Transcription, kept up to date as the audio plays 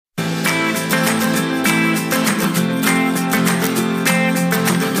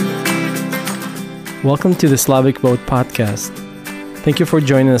Welcome to the Slavic Vote podcast. Thank you for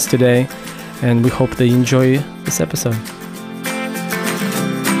joining us today, and we hope that you enjoy this episode.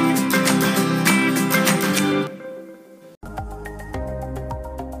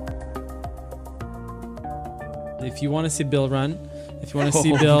 If you want to see Bill run, if you want to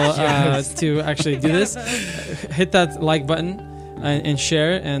see Bill to actually do this, hit that like button and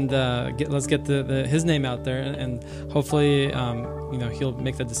share, and let's get his name out there, and hopefully he'll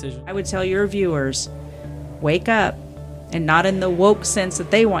make that decision. I would tell your viewers, wake up, and not in the woke sense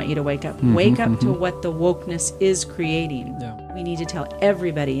that they want you to wake up. Wake up to what the wokeness is creating. Yeah. We need to tell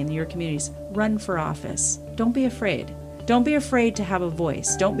everybody in your communities, run for office. Don't be afraid. Don't be afraid to have a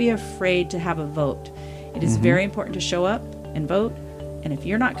voice. Don't be afraid to have a vote. It is very important to show up and vote. And if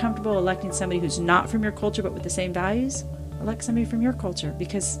you're not comfortable electing somebody who's not from your culture but with the same values, elect somebody from your culture,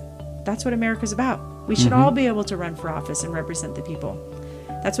 because that's what America's about. We should all be able to run for office and represent the people.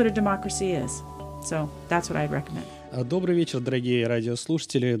 That's what a democracy is. So that's what I'd recommend. Добрый вечер, дорогие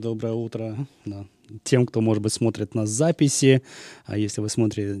радиослушатели. Доброе утро тем, кто, может быть, смотрит нас в записи. А если вы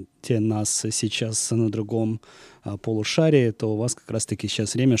смотрите нас сейчас на другом полушарии, то у вас как раз-таки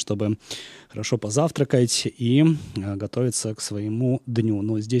сейчас время, чтобы хорошо позавтракать и готовиться к своему дню.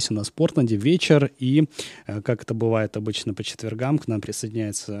 Но здесь у нас в Портленде вечер, и, как это бывает обычно по четвергам, к нам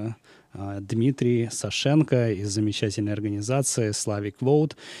присоединяется Дмитрий Сашенко из замечательной организации Slavic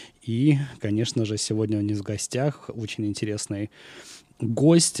Vote. И, конечно же, сегодня у нас в гостях очень интересный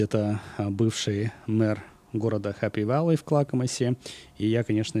гость. Это бывший мэр города Happy Valley в Клакамасе. И я,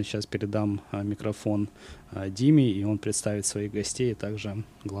 конечно, сейчас передам микрофон Диме, и он представит своих гостей и также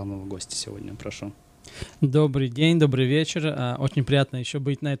главного гостя сегодня. Прошу. Добрый день, добрый вечер. Очень приятно еще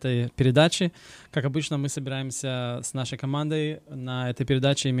быть на этой передаче. Как обычно, мы собираемся с нашей командой на этой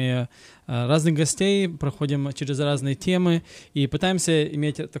передаче, имея разных гостей, проходим через разные темы и пытаемся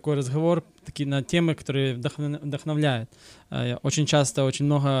иметь такой разговор на темы, которые вдохновляют. Очень часто очень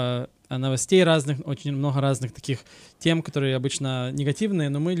много новостей разных, очень много разных таких тем, которые обычно негативные,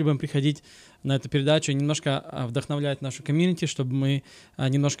 но мы любим приходить на эту передачу и немножко вдохновлять нашу комьюнити, чтобы мы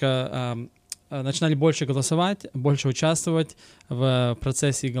немножко начинали больше голосовать, больше участвовать в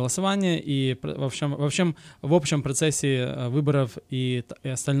процессе голосования и в общем процессе выборов и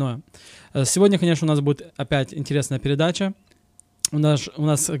остальное. Сегодня, конечно, у нас будет опять интересная передача. У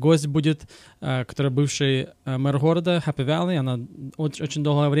нас гость будет, который бывший мэр города Happy Valley. Она очень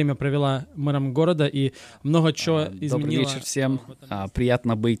долгое время провела мэром города и много чего изменила. Добрый вечер всем.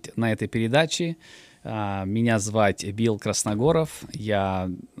 Приятно быть на этой передаче. Меня звать Билл Красногоров, я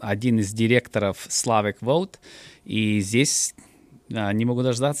один из директоров Slavic Vote, и здесь не могу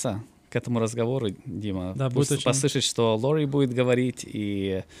дождаться к этому разговору, Дима. Да, пусть послышать, что Лори будет говорить,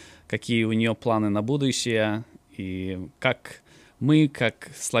 и какие у нее планы на будущее, и как мы, как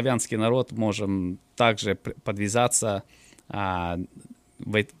славянский народ, можем также подвязаться в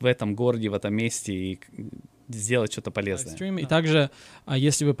этом городе, в этом месте, и сделать что-то полезное. И также,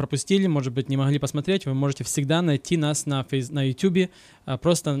 если вы пропустили, может быть, не могли посмотреть, вы можете всегда найти нас на YouTube.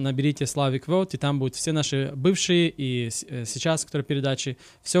 Просто наберите Slavic Vote, и там будут все наши бывшие и сейчас, которые передачи.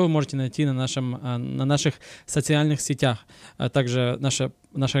 Все вы можете найти на наших социальных сетях. Также наша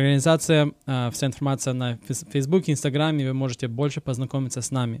организация, вся информация на Фейсбуке, Инстаграме, вы можете больше познакомиться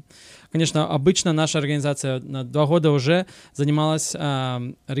с нами. Конечно, обычно наша организация на 2 года уже занималась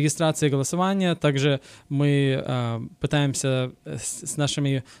регистрацией голосования, также мы пытаемся с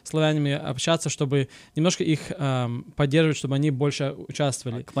нашими славянами общаться, чтобы немножко их поддерживать, чтобы они больше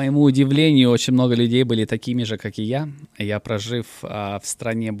участвовали. К моему удивлению, очень много людей были такими же, как и я. Я, прожив в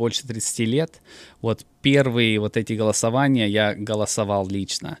стране больше 30 лет, вот первые вот эти голосования я голосовал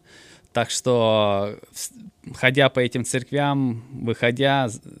лично. Так что, ходя по этим церквям, выходя,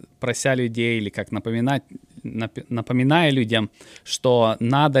 прося людей или как напоминая людям, что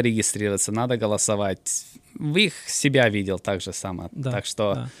надо регистрироваться, надо голосовать, в их себя видел так же само. Да, так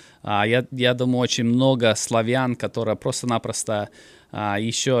что да. Я думаю, очень много славян, которые просто-напросто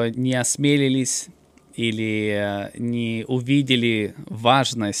еще не осмелились или не увидели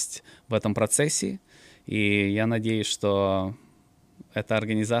важность в этом процессе. И я надеюсь, что эта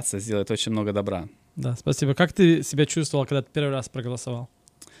организация сделает очень много добра. Да, спасибо. Как ты себя чувствовал, когда ты первый раз проголосовал?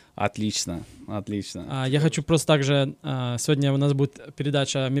 Отлично, отлично. Я хочу просто также, сегодня у нас будет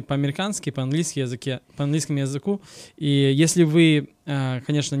передача по-американски, по-английскому языку, и если вы,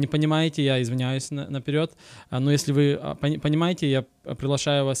 конечно, не понимаете, я извиняюсь наперед, но если вы понимаете, я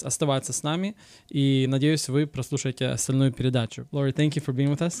приглашаю вас оставаться с нами, и надеюсь, вы прослушаете остальную передачу. Lori, thank you for being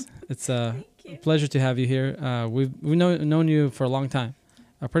with us. It's a pleasure to have you here. We've known you for a long time.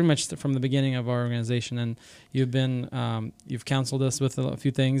 pretty much from the beginning of our organization, and you've counseled us with a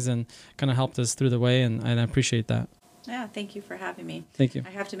few things and kind of helped us through the way, and I appreciate that. Yeah, thank you for having me. Thank you. I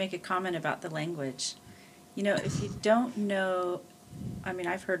have to make a comment about the language. You know, if you don't know, I mean,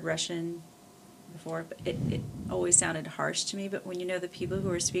 I've heard Russian before, but it always sounded harsh to me. But when you know the people who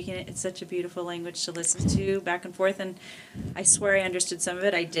are speaking it, it's such a beautiful language to listen to back and forth. And I swear I understood some of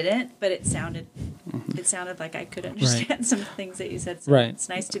it. I didn't, but it sounded like I could understand some things that you said. So it's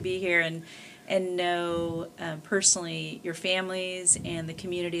nice to be here and know personally your families and the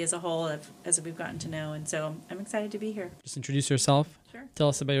community as a whole as we've gotten to know. And so I'm excited to be here. Just introduce yourself. Sure. Tell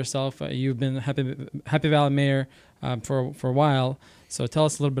us about yourself. You've been Happy Valley Mayor for a while. So tell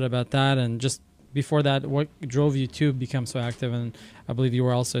us a little bit about that. And just before that, what drove you to become so active? And I believe you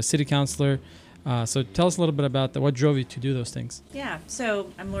were also a city councilor. So tell us a little bit about what drove you to do those things. Yeah.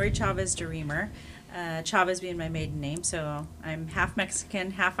 So I'm Lori Chavez-DeRemer. Chavez being my maiden name. So I'm half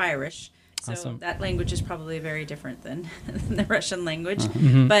Mexican, half Irish. So awesome. That language is probably very different than the Russian language.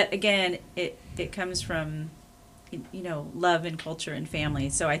 Mm-hmm. But again, it comes from, you know, love and culture and family.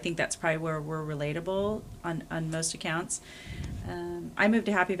 So I think that's probably where we're relatable on most accounts. I moved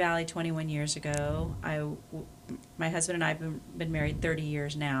to Happy Valley 21 years ago. My husband and I have been married 30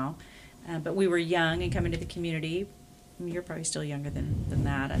 years now. But we were young and coming to the community. I mean, you're probably still younger than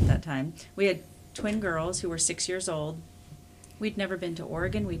that at that time. We had twin girls who were 6 years old. We'd never been to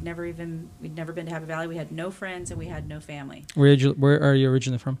Oregon. We'd never been to Happy Valley. We had no friends and we had no family. Where are you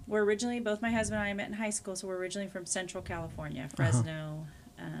originally from? We're originally, both my husband and I met in high school, so we're originally from Central California, Fresno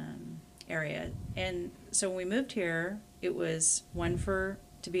area. And so when we moved here, it was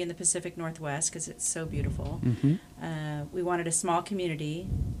to be in the Pacific Northwest because it's so beautiful. Mm-hmm. We wanted a small community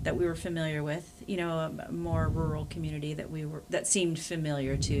that we were familiar with, you know, a more rural community that seemed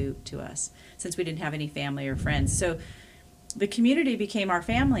familiar to us since we didn't have any family or friends. So the community became our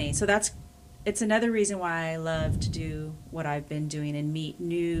family. So it's another reason why I love to do what I've been doing and meet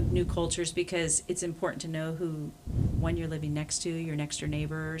new cultures, because it's important to know who you're living next to, your next door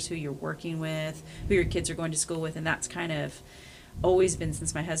neighbors, who you're working with, who your kids are going to school with, and that's kind of always been,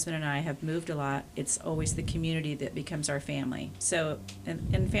 since my husband and I have moved a lot, it's always the community that becomes our family. So,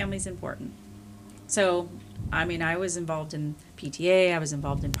 and family's important. So, I mean, I was involved in PTA, I was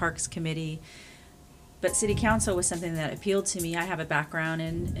involved in Parks Committee, but City Council was something that appealed to me. I have a background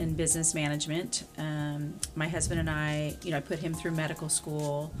in business management. My husband and I put him through medical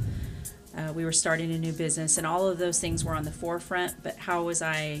school. We were starting a new business, and all of those things were on the forefront, but how was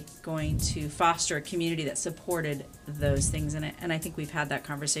I going to foster a community that supported those things? And I think we've had that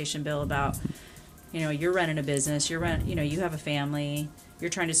conversation, Bill, about, you're running a business, you have a family, you're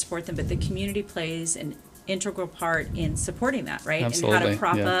trying to support them, but the community plays an integral part in supporting that, right? Absolutely. And how to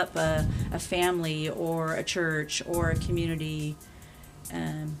prop up a family or a church or a community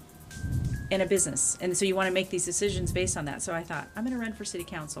in a business. And so you want to make these decisions based on that. So I thought, I'm going to run for city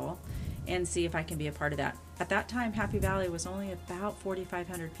council and see if I can be a part of that. At that time, Happy Valley was only about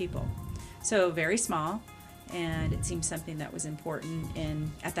 4,500 people. So very small, and it seemed something that was important.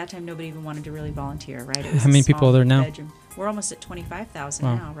 And at that time, nobody even wanted to really volunteer, right? It was How many people are there now? bedroom. We're almost at 25,000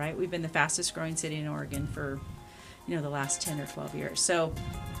 now, right? We've been the fastest growing city in Oregon for, the last 10 or 12 years. So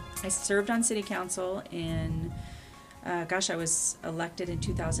I served on city council in, I was elected in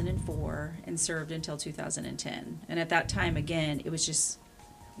 2004 and served until 2010. And at that time, again, it was just,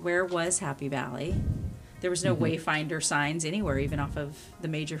 where was Happy Valley? There was no wayfinder signs anywhere, even off of the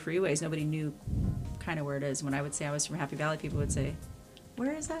major freeways. Nobody knew kind of where it is. When I would say I was from Happy Valley, people would say,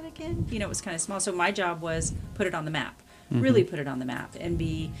 where is that again? It was kind of small. So my job was put it on the map, really put it on the map, and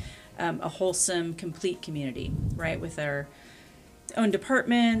be a wholesome, complete community, right? With our own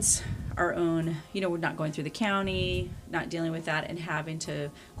departments, our own, we're not going through the county, not dealing with that, and having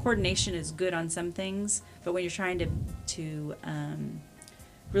to, coordination is good on some things, but when you're trying to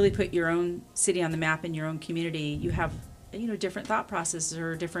really put your own city on the map in your own community, you have, different thought processes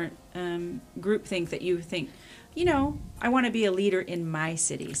or different group think that you think, I want to be a leader in my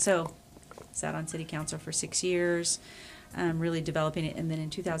city. So sat on city council for 6 years, really developing it. And then in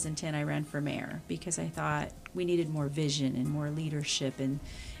 2010, I ran for mayor because I thought we needed more vision and more leadership and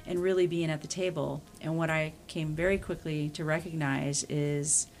really being at the table. And what I came very quickly to recognize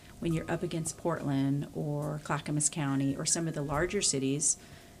is when you're up against Portland or Clackamas County or some of the larger cities,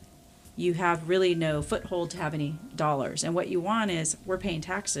 you have really no foothold to have any dollars. And what you want is, we're paying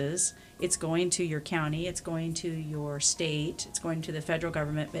taxes. It's going to your county, it's going to your state, it's going to the federal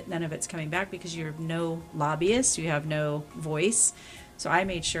government, but none of it's coming back because you have no lobbyists, you have no voice. So I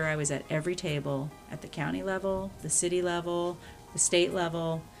made sure I was at every table at the county level, the city level, the state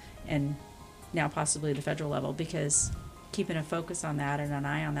level, and now possibly the federal level, because keeping a focus on that and an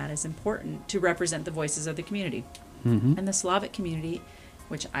eye on that is important to represent the voices of the community. And the Slavic community,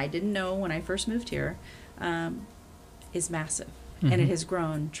 which I didn't know when I first moved here, is massive. And it has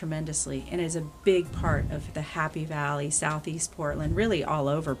grown tremendously and is a big part of the Happy Valley, Southeast Portland, really all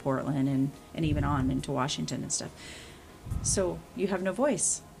over Portland and even on into Washington and stuff. So you have no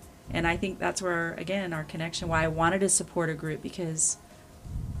voice. And I think that's where, again, our connection, why I wanted to support a group, because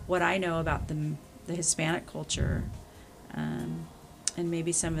what I know about the Hispanic culture and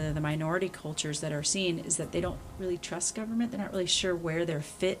maybe some of the minority cultures that are seen is that they don't really trust government. They're not really sure where their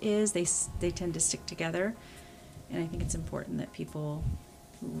fit is. They tend to stick together. And I think it's important that people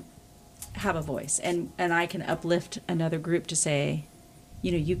have a voice. And I can uplift another group to say,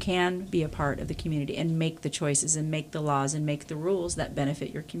 you know, you can be a part of the community and make the choices and make the laws and make the rules that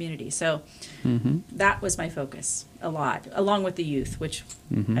benefit your community. So that was my focus a lot, along with the youth, which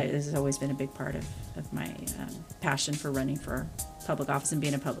has always been a big part of my passion for running for public office and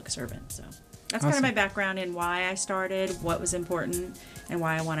being a public servant. So that's kind of my background in why I started, what was important, and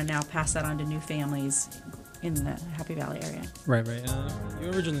why I want to now pass that on to new families in the Happy Valley area. Right. You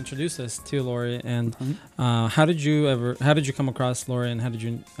originally introduced us to Lori, and how did you come across Lori, and how did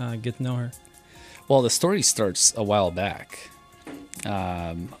you get to know her? Well, the story starts a while back.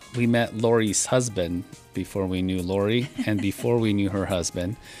 We met Lori's husband before we knew Lori, and before we knew her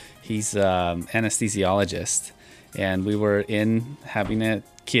husband. He's an anesthesiologist, and we were in having a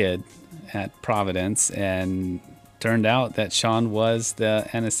kid at Providence, and turned out that Sean was the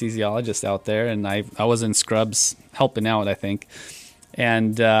anesthesiologist out there, and I was in scrubs helping out, I think.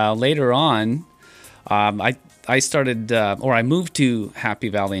 And later on, I started, or I moved to Happy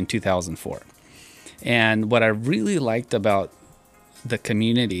Valley in 2004. And what I really liked about the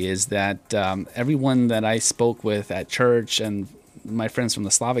community is that everyone that I spoke with at church and my friends from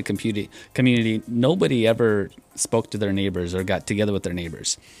the Slavic community, nobody ever spoke to their neighbors or got together with their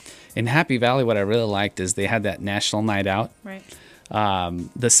neighbors. In Happy Valley, what I really liked is they had that national night out. Right.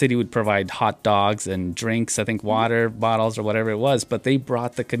 The city would provide hot dogs and drinks, I think water bottles or whatever it was, but they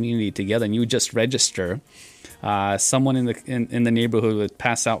brought the community together, and you would just register. Someone in the neighborhood would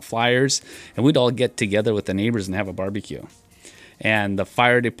pass out flyers, and we'd all get together with the neighbors and have a barbecue. And the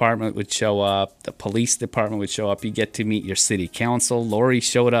fire department would show up, the police department would show up. You get to meet your city council. Lori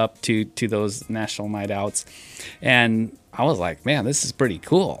showed up to those national night outs, and I was like, man, this is pretty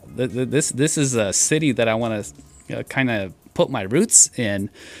cool. This is a city that I want to kind of put my roots in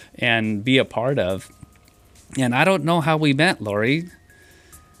and be a part of. And I don't know how we met, Lori.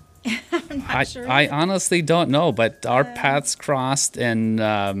 I'm not sure. I honestly don't know, but our paths crossed, and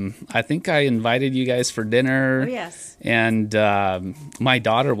I think I invited you guys for dinner. Oh, yes. And my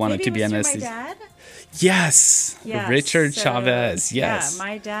daughter wanted to be an anesthesiologist. My dad? Yes. Richard Chavez. Yes. Yeah,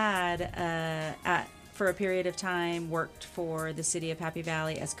 my dad for a period of time worked for the city of Happy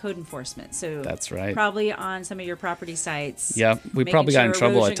Valley as code enforcement. So that's right. Probably on some of your property sites. Yeah, we probably got in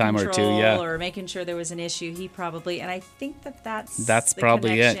trouble a time or two. Yeah, or making sure there was an issue. He probably, and I think that's the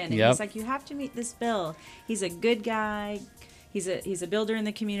probably connection. it. Yep. He's like, you have to meet this Bill. He's a good guy. He's a builder in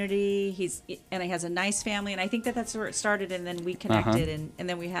the community. And he has a nice family, and I think that's where it started. And then we connected, and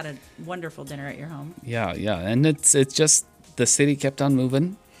then we had a wonderful dinner at your home. Yeah, and it's just the city kept on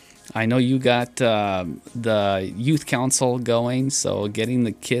moving. I know you got the youth council going, so getting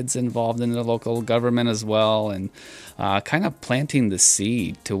the kids involved in the local government as well, and kind of planting the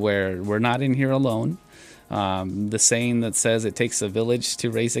seed to where we're not in here alone. The saying that says it takes a village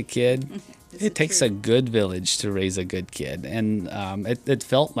to raise a kid, it takes a good village to raise a good kid, and it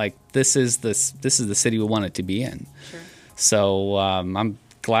felt like this is the city we wanted to be in. Sure. So I'm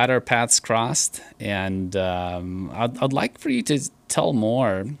glad our paths crossed, and I'd like for you to tell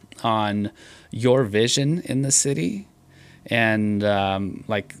more on your vision in the city, and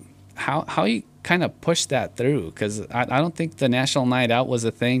like how you kind of push that through, because I don't think the National Night Out was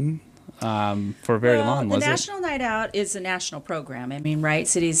a thing for very long, was it? The National Night Out is a national program. I mean, right,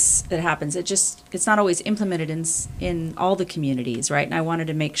 cities that happens. It's not always implemented in all the communities, right? And I wanted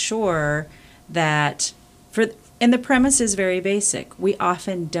to make sure that and the premise is very basic. We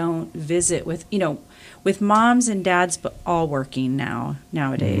often don't visit with moms and dads all working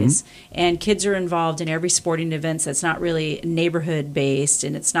nowadays, and kids are involved in every sporting events that's not really neighborhood based,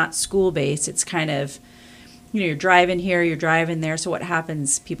 and it's not school based. It's kind of, you're driving here, you're driving there. So what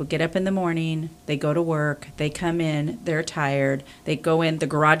happens? People get up in the morning, they go to work, they come in, they're tired, they go in, the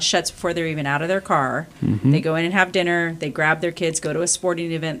garage shuts before they're even out of their car. They go in and have dinner, they grab their kids, go to a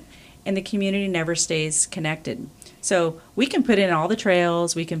sporting event, and the community never stays connected. So we can put in all the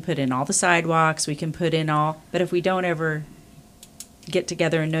trails, we can put in all the sidewalks, we can put in all, but if we don't ever get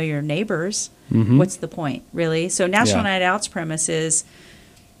together and know your neighbors, Mm-hmm. what's the point, really? So National Night Out's premise is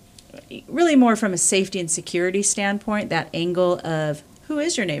really more from a safety and security standpoint, that angle of who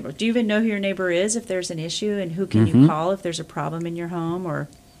is your neighbor? Do you even know who your neighbor is if there's an issue, and who can you call if there's a problem in your home?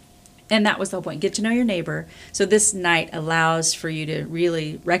 And that was the whole point, get to know your neighbor. So this night allows for you to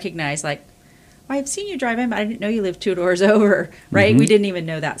really recognize, like, well, I've seen you drive in, but I didn't know you lived 2 doors over, right? We didn't even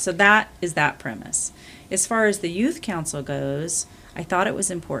know that. So that is that premise. As far as the youth council goes, I thought it was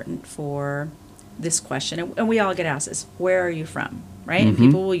important for this question, and we all get asked this, where are you from, right? And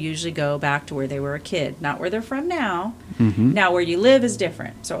people will usually go back to where they were a kid, not where they're from now. Now, where you live is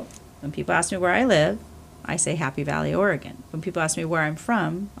different. So when people ask me where I live, I say Happy Valley, Oregon. When people ask me where I'm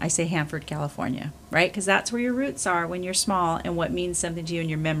from, I say Hanford, California, right? Because that's where your roots are when you're small and what means something to you and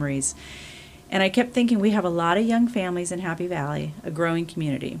your memories. And I kept thinking, we have a lot of young families in Happy Valley, a growing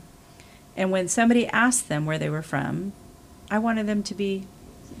community. And when somebody asked them where they were from, I wanted them to be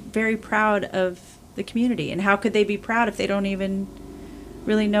very proud of the community. And how could they be proud if they don't even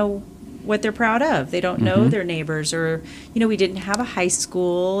really know what they're proud of? They don't know their neighbors, or, we didn't have a high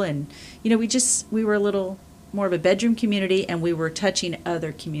school, and, we were a little more of a bedroom community, and we were touching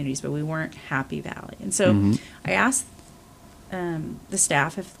other communities, but we weren't Happy Valley. And so I asked the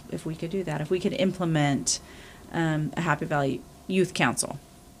staff if we could do that, if we could implement a Happy Valley Youth Council.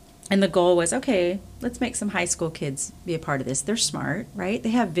 And the goal was, okay, let's make some high school kids be a part of this. They're smart, right? They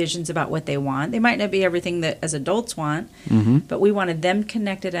have visions about what they want. They might not be everything that as adults want, but we wanted them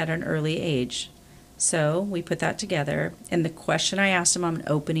connected at an early age. So we put that together. And the question I asked them on an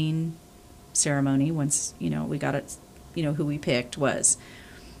opening ceremony, once, we got it, who we picked, was,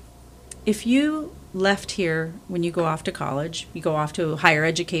 if you left here when you go off to college, you go off to higher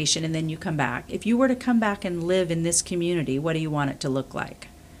education, and then you come back, if you were to come back and live in this community, what do you want it to look like?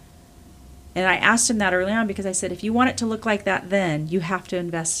 And I asked him that early on because I said, if you want it to look like that, then you have to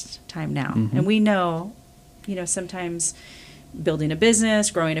invest time now. And we know, sometimes building a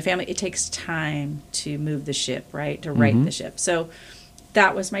business, growing a family, it takes time to move the ship, right? To right the ship. So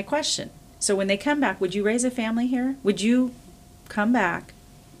that was my question. So when they come back, would you raise a family here? Would you come back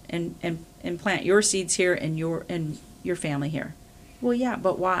and plant your seeds here and your family here? Well, yeah,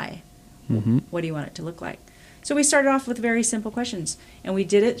 but why? What do you want it to look like? So we started off with very simple questions, and we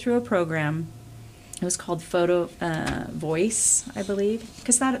did it through a program. It was called Photo Voice, I believe,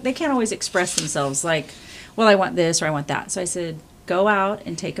 because they can't always express themselves like, well, I want this or I want that. So I said, go out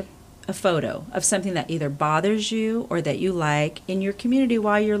and take a photo of something that either bothers you or that you like in your community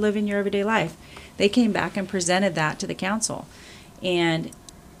while you're living your everyday life. They came back and presented that to the council. And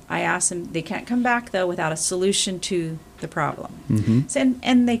I asked them, they can't come back, though, without a solution to the problem. So,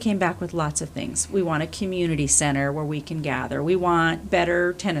 and they came back with lots of things. We want a community center where we can gather. We want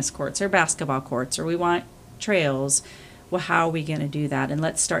better tennis courts or basketball courts, or we want trails. Well, how are we going to do that? And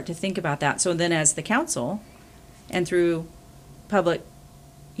let's start to think about that. So then as the council and through public,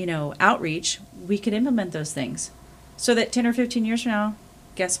 outreach, we could implement those things so that 10 or 15 years from now,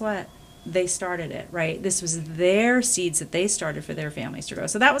 guess what? They started it, right? This was their seeds that they started for their families to grow.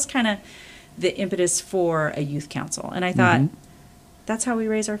 So that was kind of the impetus for a youth council. And I thought, that's how we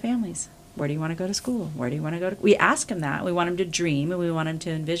raise our families. Where do you want to go to school? Where do you want to go to? We ask them that. We want them to dream, and we want them to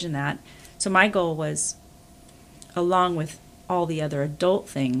envision that. So my goal was, along with all the other adult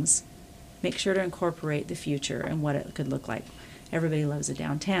things, make sure to incorporate the future and what it could look like. Everybody loves a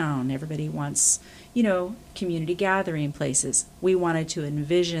downtown. Everybody wants, community gathering places. We wanted to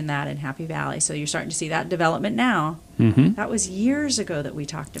envision that in Happy Valley. So you're starting to see that development now. That was years ago that we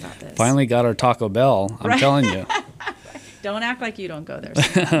talked about this. Finally got our Taco Bell, I'm telling you. Don't act like you don't go there.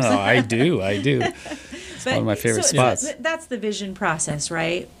 Oh, I do. It's one of my favorite spots. That's the vision process,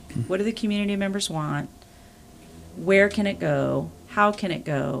 right? What do the community members want? Where can it go? How can it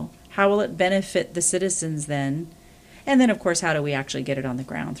go? How will it benefit the citizens then? And then, of course, how do we actually get it on the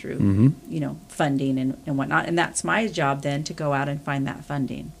ground through, funding and whatnot? And that's my job then, to go out and find that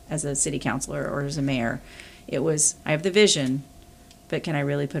funding as a city councilor or as a mayor. It was, I have the vision, but can I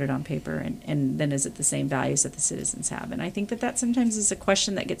really put it on paper? And then is it the same values that the citizens have? And I think that sometimes is a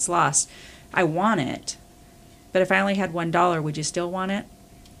question that gets lost. I want it, but if I only had $1, would you still want it?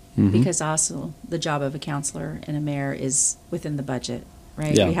 Because also the job of a councilor and a mayor is within the budget,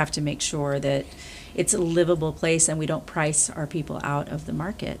 right? Yeah. We have to make sure that it's a livable place and we don't price our people out of the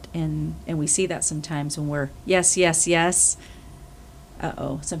market. And we see that sometimes when we're yes.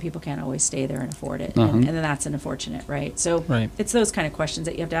 Some people can't always stay there and afford it. And then that's unfortunate, right? So It's those kind of questions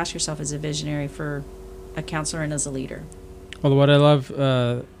that you have to ask yourself as a visionary for a counselor and as a leader. Well, what I love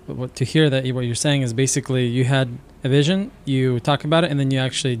to hear that what you're saying is basically you had a vision, you talk about it, and then you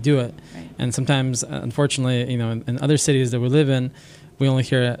actually do it. Right. And sometimes, unfortunately, in other cities that we live in, we only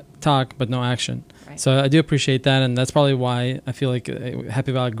hear talk but no action. Right. So I do appreciate that, and that's probably why I feel like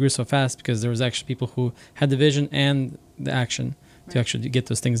Happy Valley grew so fast, because there was actually people who had the vision and the action to actually get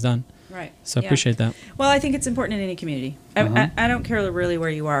those things done. Right. So I appreciate that. Well, I think it's important in any community. I don't care really where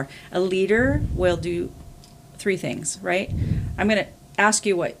you are. A leader will do 3 things, right? I'm going to ask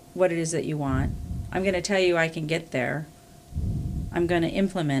you what it is that you want. I'm going to tell you I can get there. I'm going to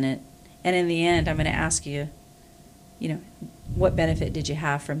implement it. And in the end, I'm going to ask you, what benefit did you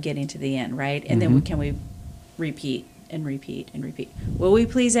have from getting to the end, right? And then can we repeat and repeat and repeat? Will we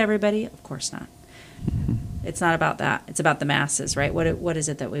please everybody? Of course not. It's not about that. It's about the masses, right? What is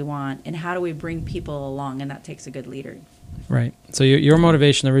it that we want? And how do we bring people along? And that takes a good leader. Right. So your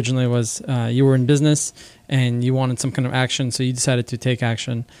motivation originally was you were in business and you wanted some kind of action, so you decided to take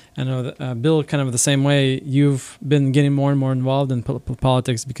action. I know that, Bill, kind of the same way, you've been getting more and more involved in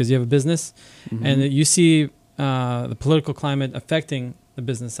politics because you have a business, and you see the political climate affecting the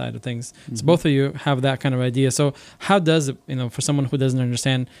business side of things. So both of you have that kind of idea. So how does, for someone who doesn't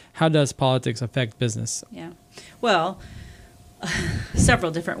understand, how does politics affect business? Yeah. Well,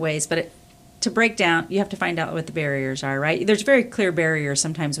 several different ways, but to break down, you have to find out what the barriers are, right? There's very clear barriers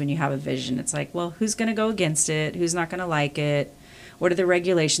sometimes when you have a vision. It's like, well, who's going to go against it? Who's not going to like it? What are the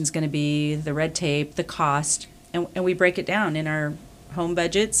regulations going to be? The red tape, the cost. And we break it down in our home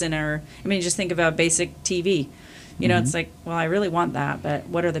budgets and just think about basic TV. It's like, well, I really want that, but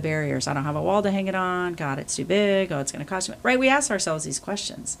what are the barriers? I don't have a wall to hang it on. God, it's too big. Oh, it's going to cost me. Right? We ask ourselves these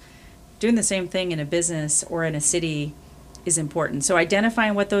questions. Doing the same thing in a business or in a city is important. So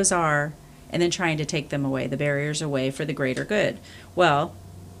identifying what those are and then trying to take them away, the barriers away for the greater good. Well,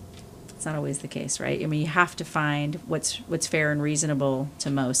 it's not always the case, right? You have to find what's fair and reasonable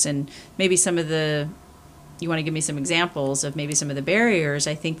to most. And maybe you want to give me some examples of maybe some of the barriers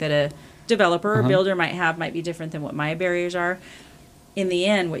I think that a developer or builder might be different than what my barriers are. In the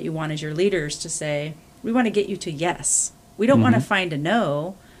end, what you want is your leaders to say, we want to get you to yes. We don't want to find a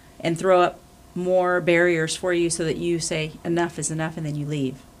no and throw up more barriers for you so that you say enough is enough and then you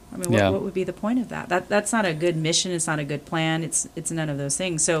leave. What would be the point of that? That's not a good mission. It's not a good plan. It's none of those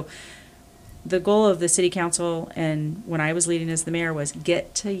things. So the goal of the city council and when I was leading as the mayor was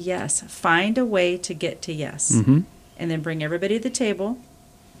get to yes. Find a way to get to yes. And then bring everybody to the table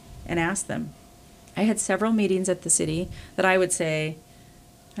and ask them. I had several meetings at the city that I would say,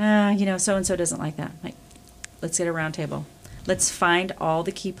 so-and-so doesn't like that. Like, let's get a round table. Let's find all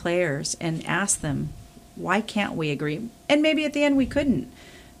the key players and ask them, why can't we agree? And maybe at the end we couldn't.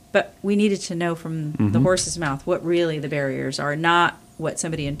 But we needed to know from the horse's mouth what really the barriers are, not what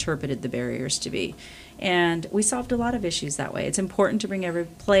somebody interpreted the barriers to be. And we solved a lot of issues that way. It's important to bring every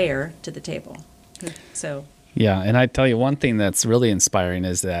player to the table. So... Yeah, and I tell you one thing that's really inspiring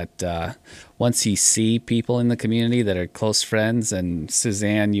is that once you see people in the community that are close friends, and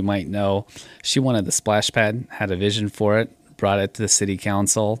Suzanne, you might know, she wanted the splash pad, had a vision for it, brought it to the city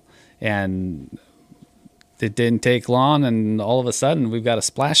council, and it didn't take long, and all of a sudden we've got a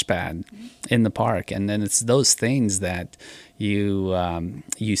splash pad in the park. And then it's those things that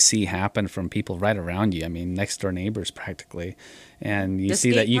you see happen from people right around you. Next door neighbors practically. And you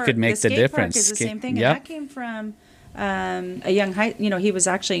see that you could make the difference. The skate park is the same thing. Yep. And that came from a young he was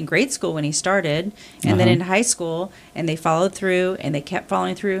actually in grade school when he started, and then in high school, and they followed through, and they kept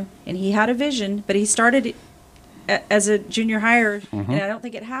following through. And he had a vision, but he started as a junior higher, and I don't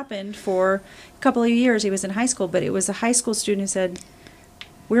think it happened for a couple of years. He was in high school, but it was a high school student who said,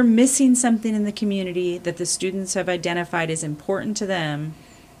 we're missing something in the community that the students have identified as important to them,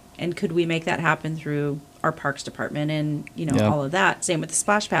 and could we make that happen through our parks department and all of that. Same with the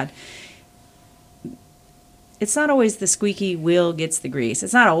splash pad. It's not always the squeaky wheel gets the grease.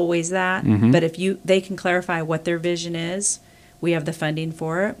 It's not always that, but if they can clarify what their vision is, we have the funding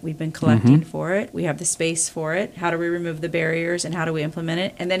for it. We've been collecting for it. We have the space for it. How do we remove the barriers and how do we implement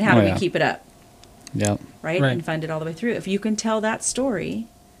it? And then how do we keep it up? Yeah. Right? And fund it all the way through. If you can tell that story,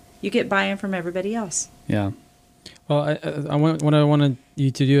 you get buy-in from everybody else. Yeah. Well, what I wanted you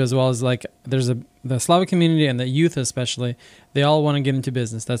to do as well is there's the Slavic community and the youth especially, they all want to get into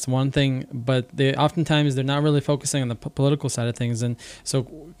business. That's one thing, but they're not really focusing on the political side of things. And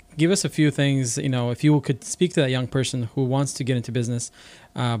so give us a few things, if you could speak to that young person who wants to get into business,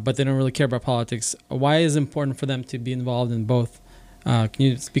 but they don't really care about politics. Why is it important for them to be involved in both? Can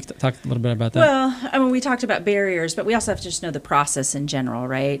you talk a little bit about that? Well, we talked about barriers, but we also have to just know the process in general,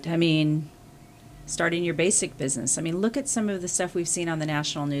 right? Starting your basic business. Look at some of the stuff we've seen on the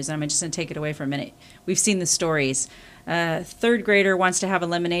national news. I'm just going to take it away for a minute. We've seen the stories. Third grader wants to have a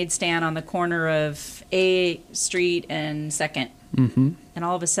lemonade stand on the corner of A Street and 2nd. And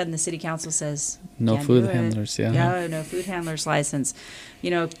all of a sudden the city council says, No "Can't food do it." handlers, yeah. Yeah, no food handlers license.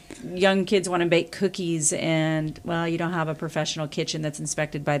 Young kids want to bake cookies and, well, you don't have a professional kitchen that's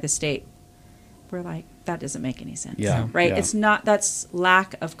inspected by the state. We're like, that doesn't make any sense. Yeah, right? yeah. It's not, that's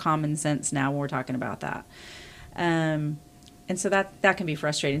lack of common sense now when we're talking about that. And so that can be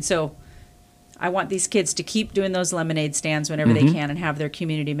frustrating. So I want these kids to keep doing those lemonade stands whenever they can and have their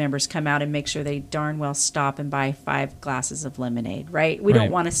community members come out and make sure they darn well stop and buy 5 glasses of lemonade, right? We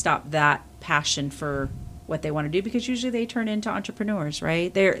don't want to stop that passion for what they want to do, because usually they turn into entrepreneurs,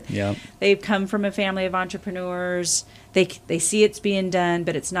 right? They've come from a family of entrepreneurs. They see it's being done,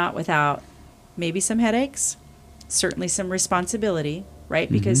 but it's not without maybe some headaches, certainly some responsibility,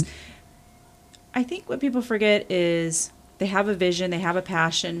 right? Because I think what people forget is they have a vision, they have a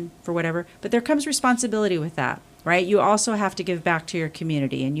passion for whatever, but there comes responsibility with that, right? You also have to give back to your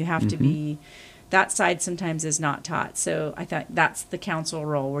community, and you have to be, that side sometimes is not taught. So I thought that's the council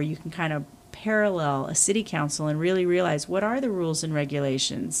role, where you can kind of parallel a city council and really realize, what are the rules and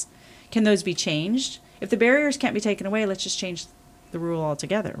regulations? Can those be changed? If the barriers can't be taken away, let's just change the rule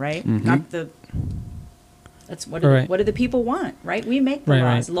altogether, right? Not the, that's what do the people want, right? We make the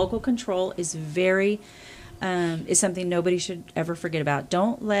laws. Local control is very, is something nobody should ever forget about.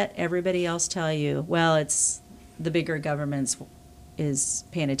 Don't let everybody else tell you, well, it's the bigger governments is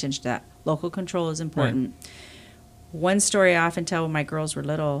paying attention to that. Local control is important. One story I often tell when my girls were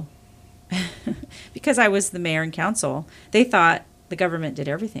little, because I was the mayor and council, they thought the government did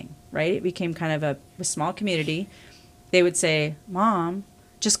everything, right? It became kind of a small community. They would say, Mom,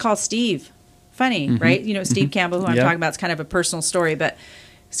 just call Steve. Funny, right? Steve Campbell, who I'm talking about, is kind of a personal story, but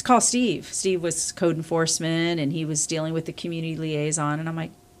just call Steve. Steve was code enforcement, and he was dealing with the community liaison. And I'm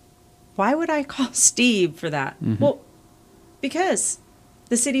like, why would I call Steve for that? Well, because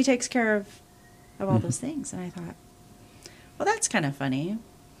the city takes care of all those things. And I thought, well, that's kind of funny.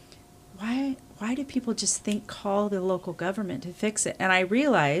 Why do people just think call the local government to fix it? And I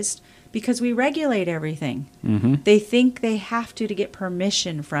realized, because we regulate everything. They think they have to get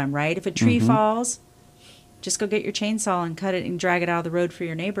permission from, right? If a tree falls, just go get your chainsaw and cut it and drag it out of the road for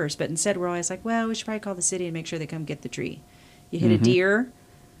your neighbors. But instead, we're always like, well, we should probably call the city and make sure they come get the tree. You hit a deer,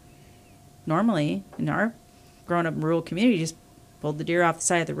 normally, in our grown-up rural community, you just pulled the deer off the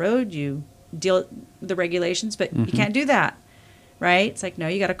side of the road, you deal with the regulations, but you can't do that, right? It's like, no,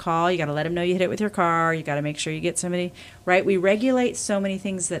 you got to call, you got to let them know you hit it with your car, you got to make sure you get somebody, right? We regulate so many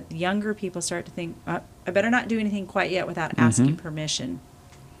things that younger people start to think, I better not do anything quite yet without asking permission.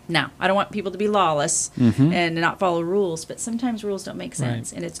 Now, I don't want people to be lawless and not follow rules, but sometimes rules don't make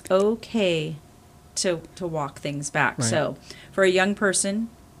sense, and it's okay to walk things back. So for a young person,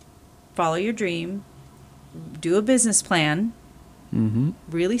 follow your dream, do a business plan,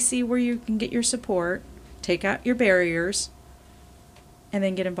 really see where you can get your support, take out your barriers, and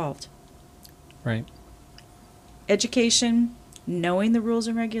then get involved. Right. Education, knowing the rules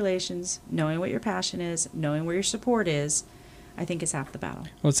and regulations, knowing what your passion is, knowing where your support is, I think is half the battle.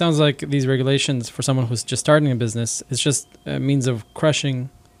 Well, it sounds like these regulations for someone who's just starting a business, it's just a means of crushing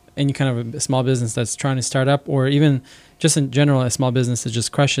any kind of a small business that's trying to start up, or even just in general, a small business that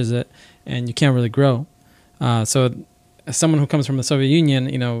just crushes it and you can't really grow. So as someone who comes from the Soviet Union,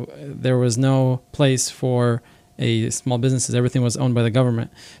 there was no place for a small businesses. Everything was owned by the government.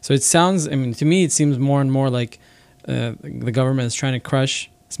 So it sounds, to me, it seems more and more like the government is trying to crush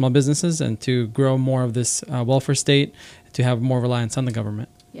small businesses and to grow more of this welfare state, to have more reliance on the government.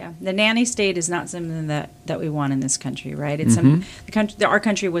 Yeah, the nanny state is not something that we want in this country, right? It's our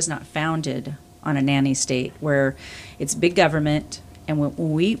country was not founded on a nanny state where it's big government, and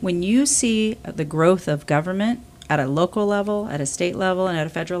when you see the growth of government at a local level, at a state level, and at a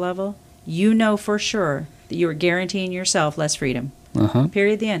federal level, you know for sure that you are guaranteeing yourself less freedom.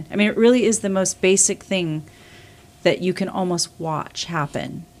 Period. The end. It really is the most basic thing that you can almost watch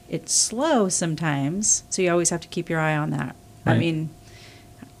happen. It's slow sometimes, so you always have to keep your eye on that. Right.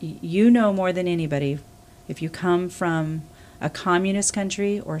 You know more than anybody, if you come from a communist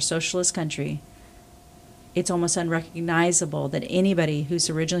country or a socialist country, it's almost unrecognizable that anybody who's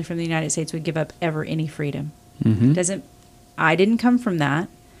originally from the United States would give up ever any freedom. I didn't come from that,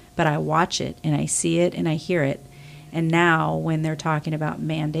 but I watch it and I see it and I hear it. And now when they're talking about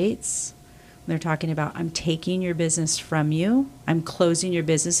mandates, they're talking about, I'm taking your business from you. I'm closing your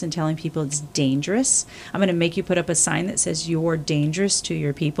business and telling people it's dangerous. I'm going to make you put up a sign that says you're dangerous to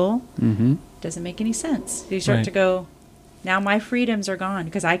your people. Doesn't make any sense. You start to go, now my freedoms are gone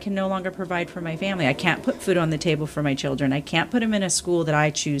because I can no longer provide for my family. I can't put food on the table for my children. I can't put them in a school that I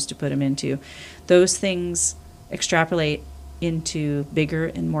choose to put them into. Those things extrapolate into bigger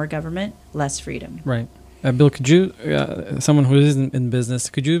and more government, less freedom. Right. Bill, could you, someone who is in business,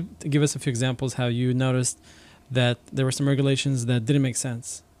 could you give us a few examples how you noticed that there were some regulations that didn't make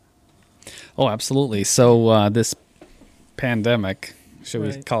sense? Oh, absolutely. So this pandemic, should we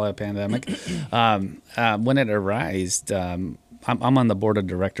Right. call it a pandemic? When it arose, I'm on the board of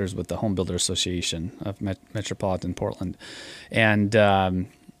directors with the Home Builder Association of Metropolitan Portland, and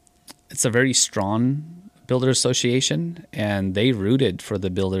it's a very strong builder association, and they rooted for the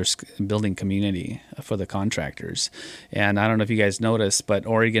building community, for the contractors. And I don't know if you guys noticed, but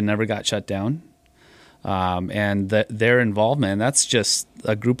Oregon never got shut down. And their involvement, and that's just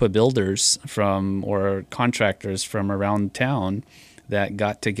a group of builders or contractors from around town that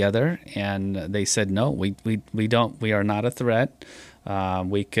got together, and they said, no, we are not a threat.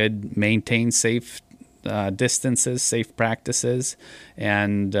 We could maintain safe distances, safe practices.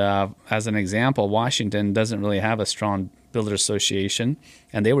 And as an example, Washington doesn't really have a strong builder association,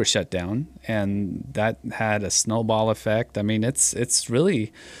 and they were shut down, and that had a snowball effect. I mean, it's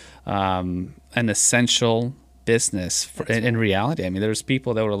really an essential business in reality. I mean, there's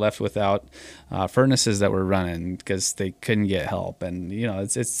people that were left without furnaces that were running because they couldn't get help, and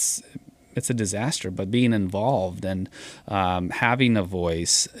it's a disaster. But being involved and having a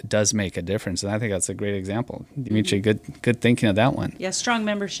voice does make a difference, and I think that's a great example. Dimitri, good thinking of that one. Yeah, strong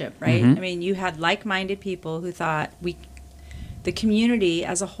membership, right? Mhm. I mean, you had like-minded people who thought the community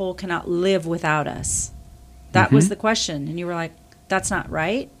as a whole cannot live without us. That was the question, and you were like, that's not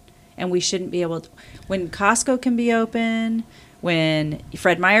right, and we shouldn't be able to. When Costco can be open, when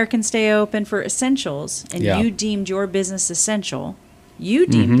Fred Meyer can stay open for essentials, and Yeah. you deemed your business essential, you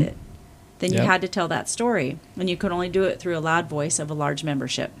deemed it, then you Yep. had to tell that story, and you could only do it through a loud voice of a large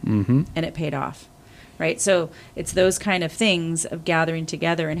membership, and it paid off, right? So it's those kind of things of gathering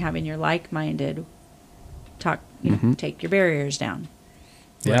together and having your like-minded talk, take your barriers down.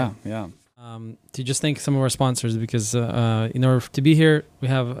 Yeah. To just thank some of our sponsors, because in order to be here, we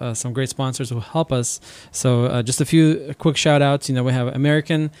have some great sponsors who help us. So just a few quick shout outs. We have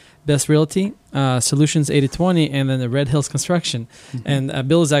American Best Realty, Solutions 8020, and then the Red Hills Construction. And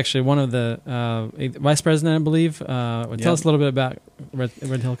Bill is actually one of the vice president, I believe. Tell us a little bit about Red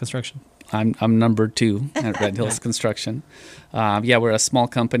Hill Construction. I'm number 2 at Red Hills Construction. We're a small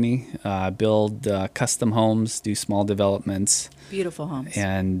company, build custom homes, do small developments. Beautiful homes.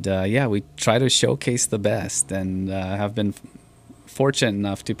 And we try to showcase the best, and have been fortunate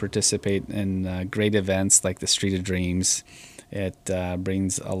enough to participate in great events like the Street of Dreams. It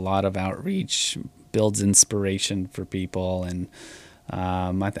brings a lot of outreach, builds inspiration for people, and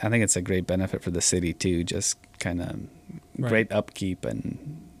I think it's a great benefit for the city too, just kind of great upkeep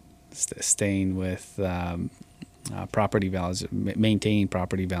and staying with property values, maintaining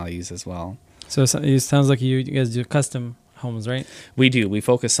property values as well. So it sounds like you guys do custom homes, right? We do. We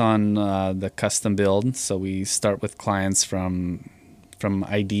focus on the custom build. So we start with clients from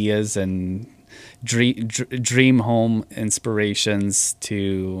ideas and dream home inspirations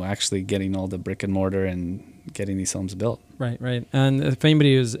to actually getting all the brick and mortar and getting these homes built. Right. And if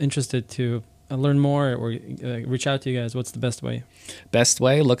anybody is interested to learn more or reach out to you guys, what's the best way? Best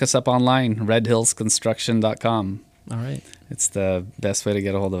way, look us up online, redhillsconstruction.com. All right. It's the best way to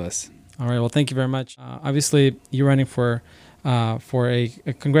get a hold of us. All right. Well, thank you very much. Obviously, you're running for a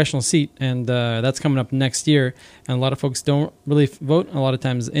congressional seat, and that's coming up next year. And a lot of folks don't really vote a lot of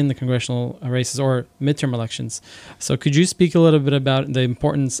times in the congressional races or midterm elections. So could you speak a little bit about the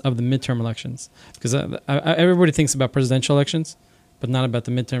importance of the midterm elections? Because everybody thinks about presidential elections, but not about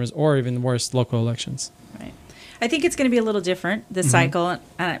the midterms or even worse, local elections. Right. I think it's going to be a little different this cycle,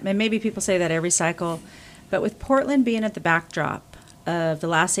 and maybe people say that every cycle, but with Portland being at the backdrop of the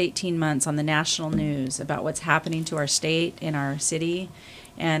last 18 months on the national news about what's happening to our state and our city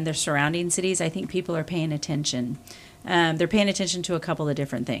and their surrounding cities, I think people are paying attention. They're paying attention to a couple of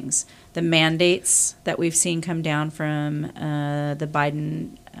different things. The mandates that we've seen come down from the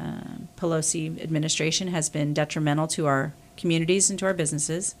Biden Pelosi administration has been detrimental to our communities and to our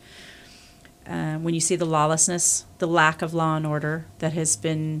businesses. When you see the lawlessness, the lack of law and order that has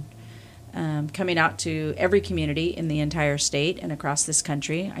been coming out to every community in the entire state and across this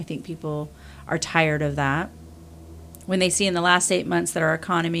country, I think people are tired of that. When they see in the last 8 months that our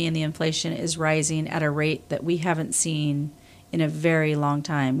economy and the inflation is rising at a rate that we haven't seen in a very long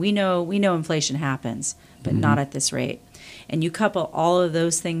time. We know inflation happens, but not at this rate. And you couple all of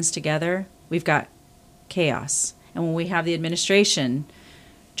those things together, we've got chaos. And when we have the administration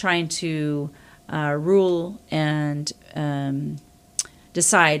trying to rule and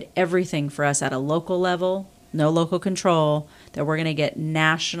decide everything for us at a local level, no local control, that we're going to get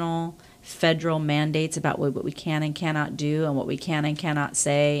national federal mandates about what we can and cannot do and what we can and cannot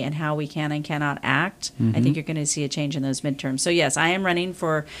say and how we can and cannot act, I think you're going to see a change in those midterms. So yes, I am running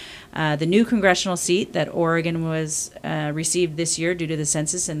for the new congressional seat that Oregon was received this year due to the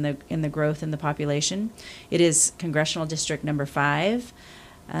census and the growth in the population. It is congressional district number 5.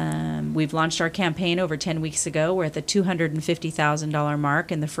 We've launched our campaign over 10 weeks ago. We're at the $250,000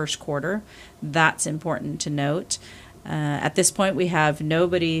 mark in the first quarter. That's important to note. At this point, we have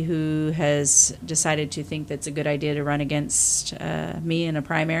nobody who has decided to think that's a good idea to run against me in a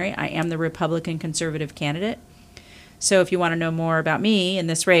primary. I am the Republican conservative candidate. So if you want to know more about me in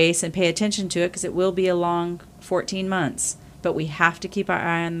this race, and pay attention to it, because it will be a long 14 months. But we have to keep our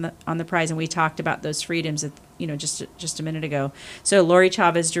eye on the prize, and we talked about those freedoms, just a minute ago. So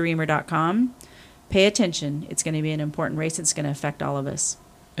Chavez-DeRemer.com. Pay attention. It's going to be an important race. It's going to affect all of us.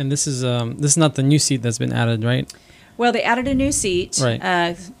 And this is not the new seat that's been added, right? Well, they added a new seat,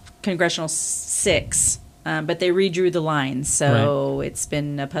 right. Congressional 6, but they redrew the lines. So It's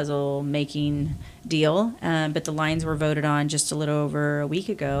been a puzzle-making deal. But the lines were voted on just a little over a week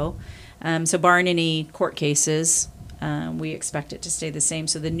ago. So barring any court cases, we expect it to stay the same.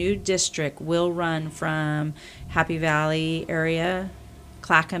 So the new district will run from Happy Valley area,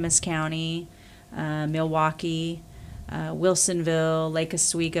 Clackamas County, Milwaukee, Wilsonville, Lake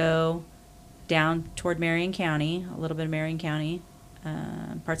Oswego, down toward Marion County, a little bit of Marion County,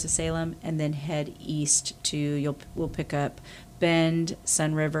 parts of Salem, and then head east to, we'll pick up Bend,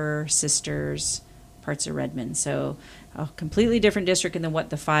 Sun River, Sisters, parts of Redmond. So a completely different district than what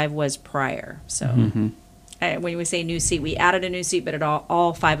the 5 was prior. So when we say new seat, we added a new seat, but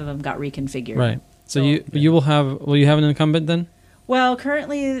all 5 of them got reconfigured. Right. So will you have an incumbent then? Well,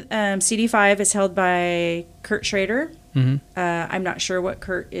 currently CD5 is held by Kurt Schrader. I'm not sure what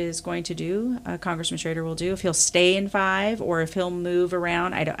Kurt is going to do. Congressman Schrader will do, if he'll stay in 5 or if he'll move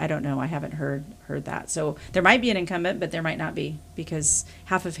around. I don't know. I haven't heard that. So there might be an incumbent, but there might not be, because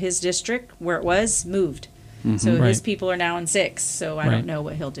half of his district where it was moved. So his people are now in 6. So I don't know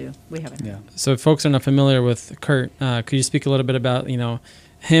what he'll do. We haven't heard. So if folks are not familiar with Kurt, could you speak a little bit about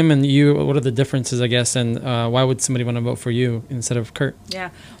him and you? What are the differences, I guess, and why would somebody want to vote for you instead of Kurt?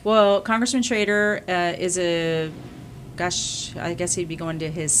 Yeah. Well, Congressman Schrader is I guess he'd be going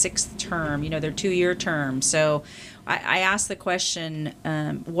to his 6th term. They're 2-year terms. So I asked the question,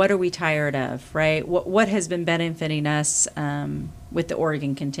 what are we tired of, right? What has been benefiting us with the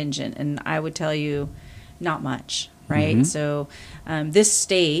Oregon contingent? And I would tell you, not much, right? So this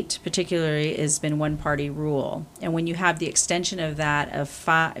state particularly has been one-party rule. And when you have the extension of that of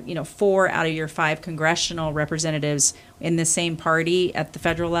 4 out of your 5 congressional representatives in the same party at the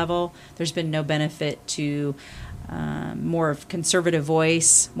federal level, there's been no benefit to more of conservative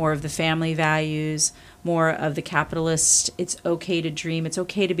voice, more of the family values, more of the capitalist. It's okay to dream. It's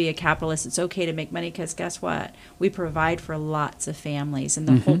okay to be a capitalist. It's okay to make money, because guess what? We provide for lots of families. And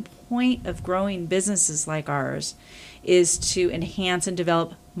the whole point of growing businesses like ours is to enhance and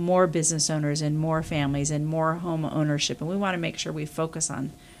develop more business owners and more families and more home ownership. And we want to make sure we focus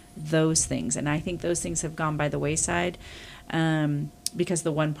on those things. And I think those things have gone by the wayside. Because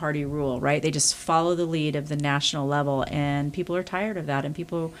the one-party rule, right? They just follow the lead of the national level, and people are tired of that, and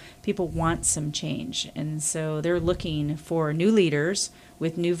people want some change. And so they're looking for new leaders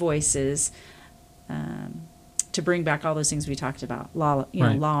with new voices to bring back all those things we talked about, law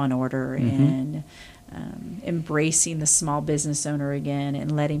and order, and embracing the small business owner again,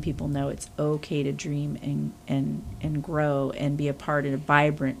 and letting people know it's okay to dream and grow and be a part of a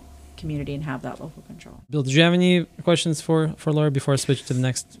vibrant community and have that local control. Bill, did you have any questions for Laura before I switch to the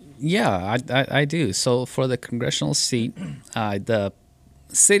next? Yeah, I do. So for the congressional seat, the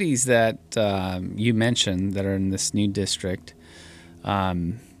cities that you mentioned that are in this new district,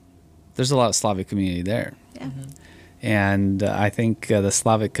 there's a lot of Slavic community there. Yeah. And I think the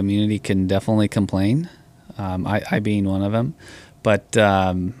Slavic community can definitely complain, I being one of them. But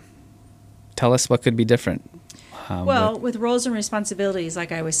tell us what could be different. With roles and responsibilities,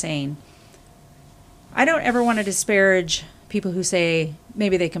 like I was saying, I don't ever want to disparage people who say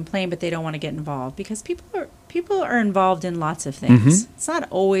maybe they complain but they don't want to get involved, because people are involved in lots of things. It's not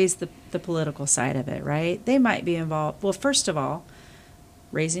always the political side of it, right? They might be involved. Well, first of all,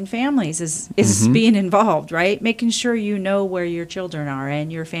 raising families is being involved, right? Making sure you know where your children are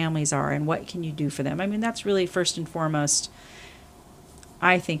and your families are and what can you do for them. I mean, that's really first and foremost,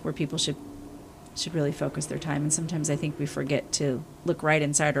 I think, where people should really focus their time. And sometimes I think we forget to look right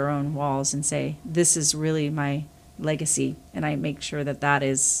inside our own walls and say, this is really my legacy. And I make sure that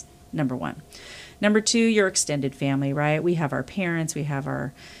is number one. Number two, your extended family, right? We have our parents, we have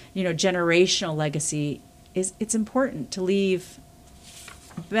our, generational legacy. It's important to leave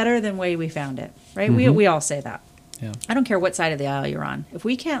better than way we found it, right? Mm-hmm. We all say that. Yeah. I don't care what side of the aisle you're on. If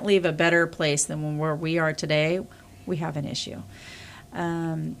we can't leave a better place than where we are today, we have an issue.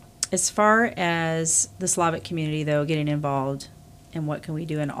 As far as the Slavic community, though, getting involved and what can we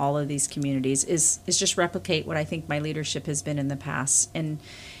do in all of these communities is just replicate what I think my leadership has been in the past, and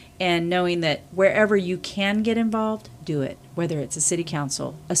knowing that wherever you can get involved, do it, whether it's a city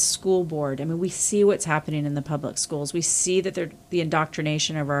council, a school board. I mean, we see what's happening in the public schools. We see that the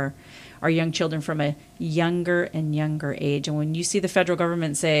indoctrination of our young children from a younger and younger age. And when you see the federal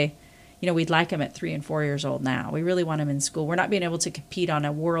government say, you know, we'd like them at 3 and 4 years old now. We really want them in school. We're not being able to compete on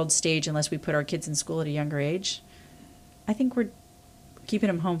a world stage unless we put our kids in school at a younger age. I think we're keeping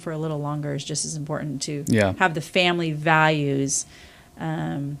them home for a little longer is just as important to have the family values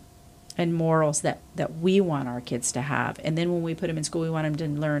and morals that we want our kids to have. And then when we put them in school, we want them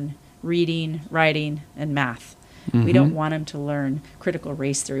to learn reading, writing, and math. Mm-hmm. We don't want them to learn critical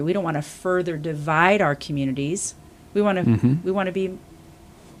race theory. We don't want to further divide our communities. We want to be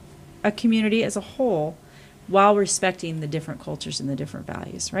a community as a whole while respecting the different cultures and the different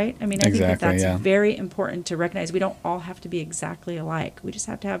values, right? I mean, I think that's very important to recognize. We don't all have to be exactly alike. We just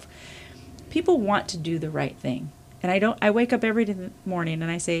have to have people want to do the right thing. And I wake up every morning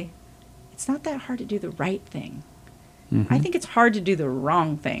and I say, it's not that hard to do the right thing. Mm-hmm. I think it's hard to do the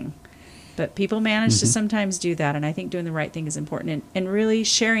wrong thing. But people manage to sometimes do that, and I think doing the right thing is important. And really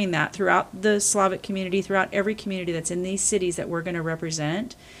sharing that throughout the Slavic community, throughout every community that's in these cities that we're going to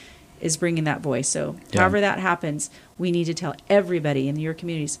represent, is bringing that voice. So however that happens, we need to tell everybody in your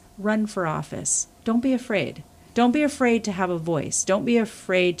communities, run for office. Don't be afraid. Don't be afraid to have a voice. Don't be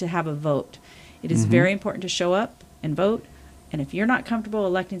afraid to have a vote. It is very important to show up and vote. And if you're not comfortable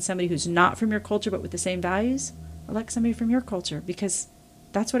electing somebody who's not from your culture but with the same values, elect somebody from your culture, because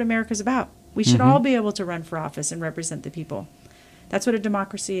that's what America's about. We should all be able to run for office and represent the people. That's what a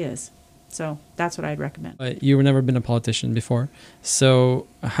democracy is. So that's what I'd recommend. You've never been a politician before. So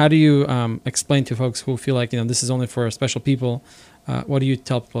how do you explain to folks who feel like, this is only for special people? What do you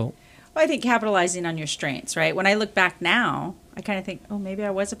tell people? Well, I think capitalizing on your strengths, right? When I look back now, I kind of think, oh, maybe I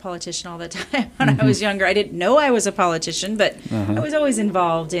was a politician all the time when I was younger. I didn't know I was a politician, but I was always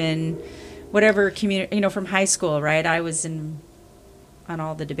involved in whatever community, from high school, right? I was on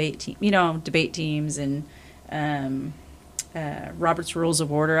all the debate teams and Robert's Rules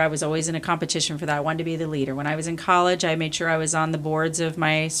of Order. I was always in a competition for that. I wanted to be the leader. When I was in college, I made sure I was on the boards of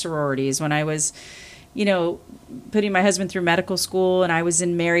my sororities. When I was, putting my husband through medical school and I was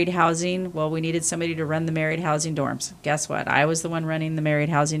in married housing, well, we needed somebody to run the married housing dorms. Guess what? I was the one running the married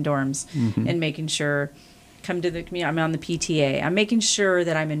housing dorms and making sure, come to the community, I'm on the PTA. I'm making sure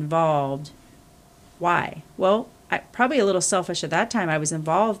that I'm involved. Why? Well, probably a little selfish at that time. I was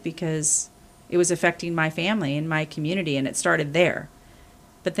involved because it was affecting my family and my community, and it started there.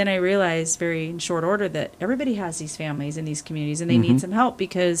 But then I realized very in short order that everybody has these families in these communities, and they need some help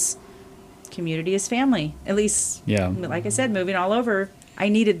because community is family. At least, like I said, moving all over, I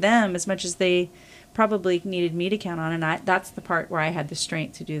needed them as much as they probably needed me to count on, and that's the part where I had the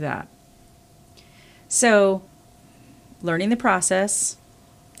strength to do that. So learning the process,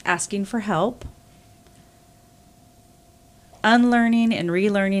 asking for help, unlearning and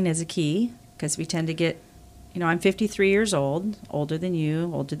relearning is a key, because we tend to get, I'm 53 years old, older than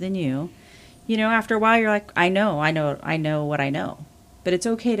you. After a while, you're like, I know what I know. But it's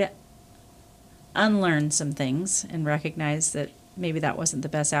okay to unlearn some things and recognize that maybe that wasn't the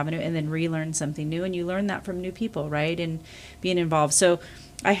best avenue, and then relearn something new. And you learn that from new people, right? And being involved. So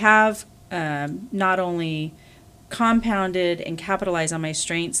I have not only compounded and capitalized on my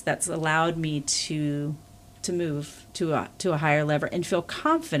strengths, that's allowed me to move to a higher level and feel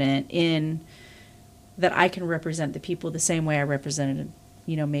confident in that I can represent the people the same way I represented,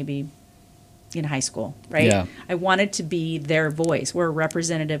 maybe in high school, right? Yeah. I wanted to be their voice. We're a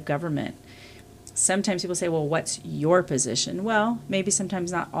representative government. Sometimes people say, well, what's your position? Well, maybe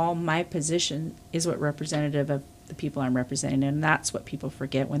sometimes not all my position is what representative of the people I'm representing, and that's what people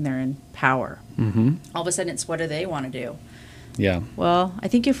forget when they're in power. All of a sudden, it's what do they want to do? Yeah. Well, I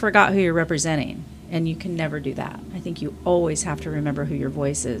think you forgot who you're representing. And you can never do that. I think you always have to remember who your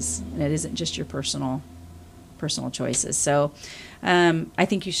voice is, and it isn't just your personal choices. So I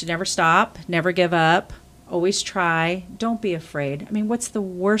think you should never stop, never give up, always try. Don't be afraid. I mean, what's the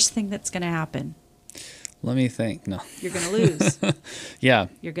worst thing that's going to happen? Let me think. No. You're going to lose. Yeah.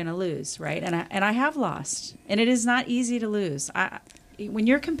 You're going to lose, right? And I have lost, and it is not easy to lose. When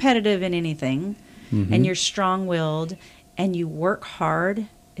you're competitive in anything, and you're strong-willed, and you work hard,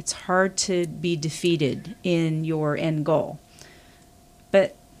 it's hard to be defeated in your end goal.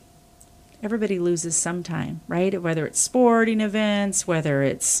 But everybody loses sometime, right? Whether it's sporting events, whether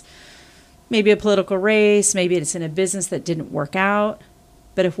it's maybe a political race, maybe it's in a business that didn't work out.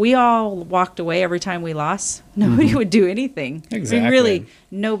 But if we all walked away every time we lost, nobody would do anything. Exactly. I mean, really,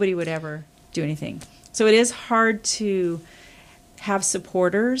 nobody would ever do anything. So it is hard to have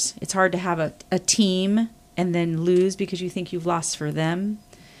supporters. It's hard to have a team and then lose because you think you've lost for them.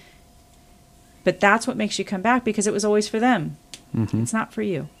 But that's what makes you come back, because it was always for them. It's not for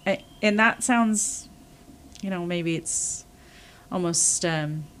you. And that sounds, maybe it's almost,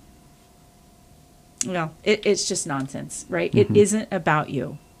 it's just nonsense, right? It isn't about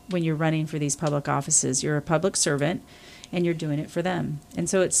you when you're running for these public offices. You're a public servant, and you're doing it for them. And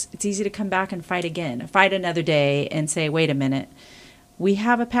so it's easy to come back and fight again, fight another day and say, wait a minute, we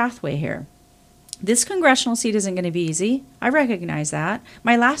have a pathway here. This congressional seat isn't going to be easy. I recognize that.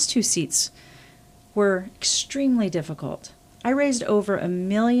 My last 2 seats were extremely difficult. I raised over $1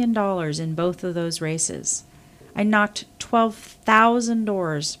 million in both of those races. I knocked 12,000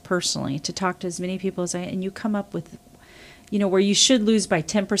 doors personally to talk to as many people as and you come up with, where you should lose by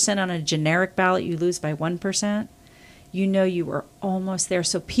 10% on a generic ballot, you lose by 1%. You were almost there.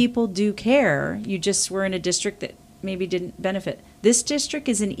 So people do care. You just were in a district that maybe didn't benefit. This district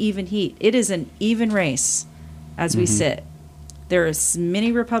is an even heat. It is an even race as we sit. There are as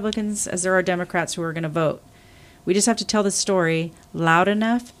many Republicans as there are Democrats who are going to vote. We just have to tell the story loud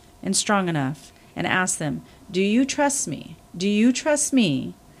enough and strong enough and ask them, do you trust me? Do you trust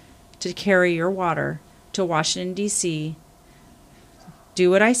me to carry your water to Washington, D.C., do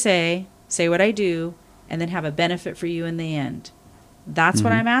what I say what I do, and then have a benefit for you in the end? That's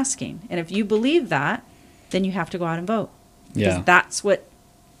what I'm asking. And if you believe that, then you have to go out and vote. Because that's what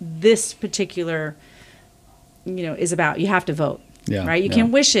this particular, is about. You have to vote, right? You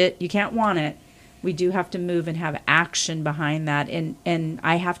can't wish it. You can't want it. We do have to move and have action behind that. And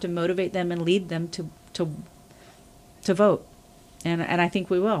I have to motivate them and lead them to vote. And I think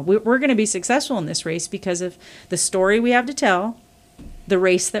we will. We're going to be successful in this race because of the story we have to tell, the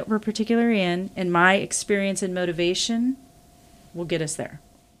race that we're particularly in, and my experience and motivation will get us there.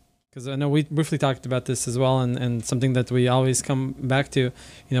 Because I know we briefly talked about this as well, and something that we always come back to.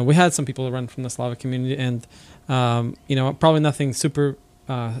 We had some people run from the Slavic community, and probably nothing super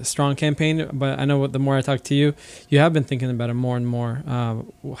strong campaign. But I know the more I talk to you, you have been thinking about it more and more.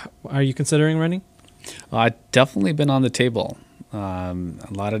 Are you considering running? I've definitely been on the table. A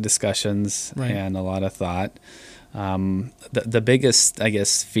lot of discussions and a lot of thought. The biggest, I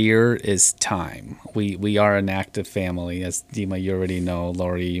guess, fear is time. We are an active family, as Dima, you already know.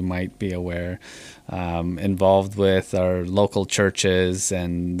 Lori, you might be aware, involved with our local churches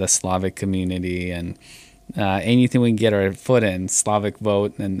and the Slavic community, and anything we can get our foot in, Slavic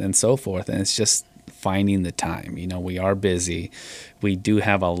vote and so forth. And it's just finding the time. We are busy. We do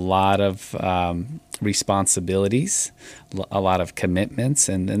have a lot of responsibilities, a lot of commitments,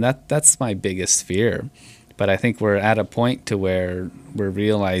 and that's my biggest fear. But I think we're at a point to where we're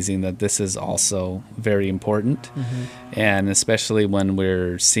realizing that this is also very important, and especially when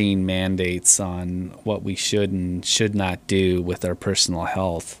we're seeing mandates on what we should and should not do with our personal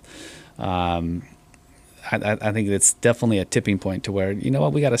health. I think it's definitely a tipping point to where,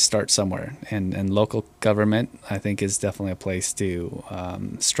 we got to start somewhere. And local government, I think, is definitely a place to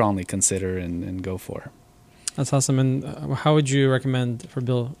strongly consider and go for. That's awesome. And how would you recommend for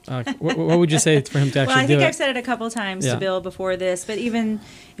Bill? What would you say for him to actually do it? Well, I think I've said it a couple of times to Bill before this, but even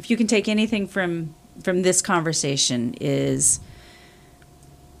if you can take anything from this conversation is,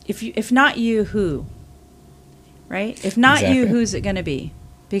 if not you, who? Right? If not you, who's it going to be?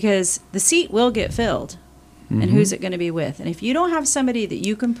 Because the seat will get filled. And who's it going to be with? And if you don't have somebody that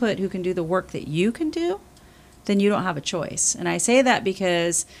you can put who can do the work that you can do, then you don't have a choice. And I say that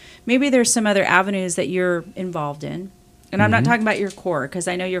because maybe there's some other avenues that you're involved in. And I'm not talking about your core, because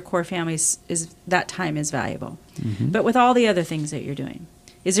I know your core families is that time is valuable. But with all the other things that you're doing,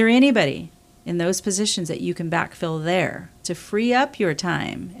 is there anybody in those positions that you can backfill there to free up your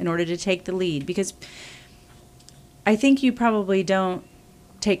time in order to take the lead? Because I think you probably don't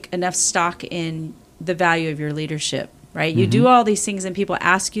take enough stock in the value of your leadership, right? You do all these things and people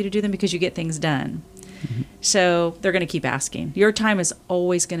ask you to do them because you get things done. So they're going to keep asking. Your time is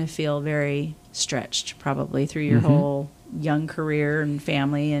always going to feel very stretched, probably through your whole young career and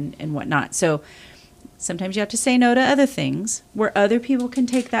family and whatnot. So sometimes you have to say no to other things where other people can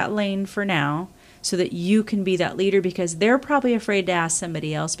take that lane for now so that you can be that leader, because they're probably afraid to ask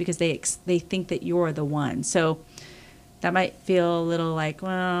somebody else because they think that you're the one. So that might feel a little like,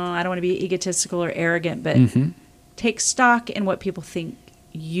 well, I don't want to be egotistical or arrogant, but take stock in what people think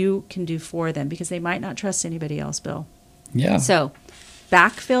you can do for them, because they might not trust anybody else, Bill. Yeah. So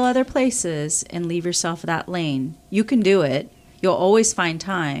backfill other places and leave yourself that lane. You can do it. You'll always find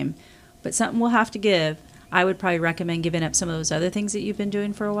time, but something will have to give. I would probably recommend giving up some of those other things that you've been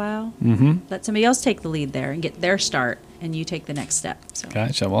doing for a while. Let somebody else take the lead there and get their start, and you take the next step. So.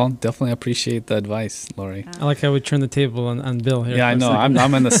 Gotcha. Well, definitely appreciate the advice, Lori. I like how we turn the table on Bill here. Yeah, I know.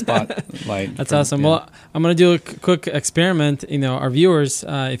 I'm in the spot. That's awesome. Yeah. Well, I'm going to do a quick experiment. Our viewers,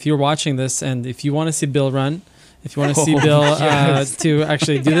 if you're watching this and if you want to see Bill run, if you want to see Bill to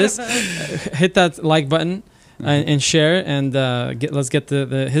actually do this, hit that like button. And share, and let's get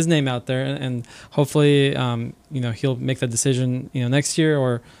his name out there, and hopefully he'll make that decision next year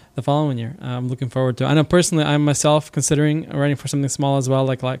or the following year. I'm looking forward to it. I know personally I'm myself considering running for something small as well,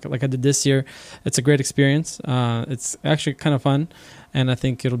 like I did this year. It's a great experience. It's actually kind of fun, and I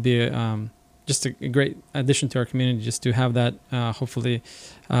think it'll be just a great addition to our community, just to have that hopefully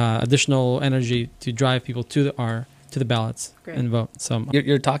additional energy to drive people to the ballots and vote. So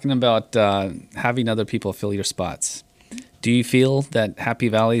you're talking about having other people fill your spots. Do you feel that Happy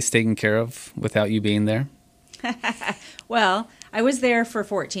Valley is taken care of without you being there? Well, I was there for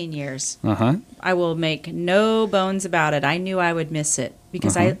 14 years. I will make no bones about it. I knew I would miss it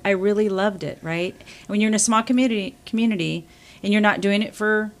because I really loved it, right? When you're in a small community and you're not doing it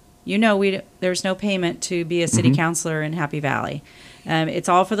for, there's no payment to be a city councilor in Happy Valley. It's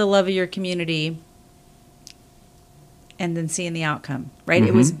all for the love of your community and then seeing the outcome, right?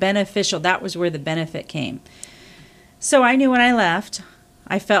 It was beneficial. That was where the benefit came. So I knew when I left,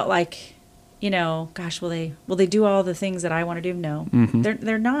 I felt like, gosh, will they do all the things that I want to do? No,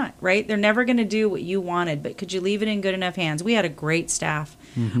 they're not, right? They're never going to do what you wanted, but could you leave it in good enough hands? We had a great staff.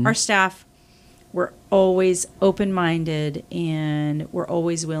 Our staff were always open-minded and were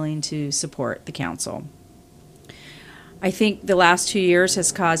always willing to support the council. I think the last 2 years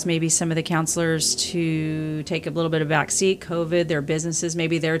has caused maybe some of the counselors to take a little bit of backseat. COVID, their businesses,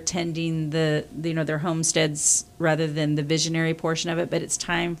 maybe they're tending their homesteads rather than the visionary portion of it. But it's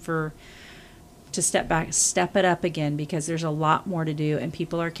time to step it up again, because there's a lot more to do, and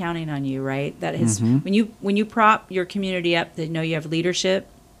people are counting on you, right? That is when you prop your community up, they know you have leadership.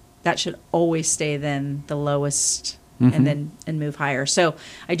 That should always stay then the lowest. And move higher. So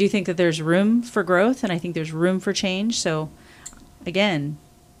I do think that there's room for growth, and I think there's room for change. So again,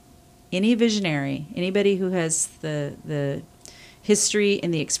 any visionary, anybody who has the history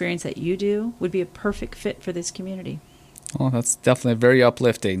and the experience that you do would be a perfect fit for this community. Well, that's definitely very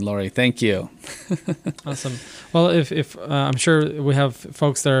uplifting, Lori. Thank you. Awesome. Well, if I'm sure we have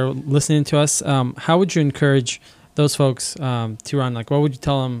folks that are listening to us, how would you encourage those folks to run? Like, what would you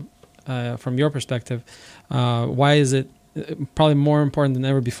tell them from your perspective? Why is it probably more important than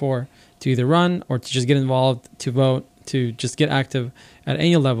ever before to either run or to just get involved, to vote, to just get active at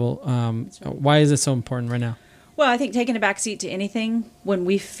any level? Why is it so important right now? Well, I think taking a back seat to anything when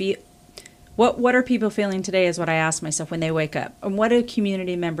we feel... What are people feeling today is what I ask myself when they wake up. And what do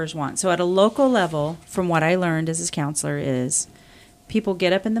community members want? So at a local level, from what I learned as a counselor, is people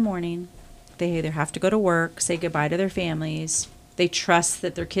get up in the morning. They either have to go to work, say goodbye to their families. They trust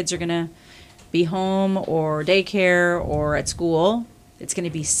that their kids are going to be home or daycare or at school. It's going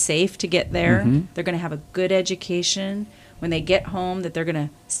to be safe to get there. They're going to have a good education. When they get home, that they're going to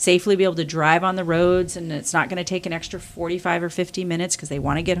safely be able to drive on the roads, and it's not going to take an extra 45 or 50 minutes because they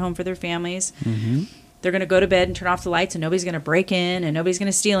want to get home for their families. They're going to go to bed and turn off the lights, and nobody's going to break in, and nobody's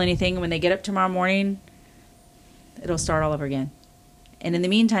going to steal anything. And when they get up tomorrow morning, it'll start all over again. And in the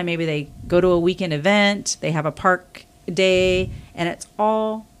meantime, maybe they go to a weekend event, they have a park day, and it's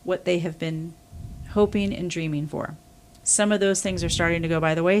all what they have been hoping and dreaming for. Some of those things are starting to go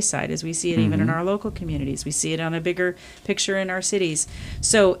by the wayside, as we see it even in our local communities. We see it on a bigger picture in our cities.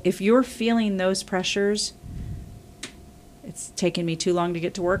 So if you're feeling those pressures, it's taken me too long to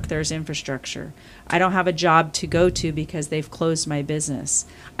get to work, there's infrastructure. I don't have a job to go to because they've closed my business.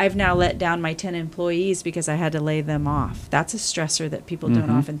 I've now let down my 10 employees because I had to lay them off. That's a stressor that people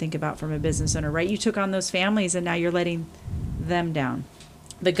don't often think about from a business owner, right? You took on those families and now you're letting them down.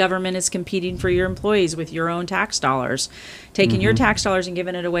 The government is competing for your employees with your own tax dollars, taking your tax dollars and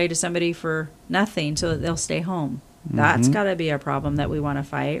giving it away to somebody for nothing so that they'll stay home. That's got to be a problem that we want to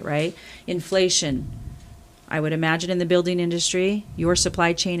fight, right? Inflation. I would imagine in the building industry, your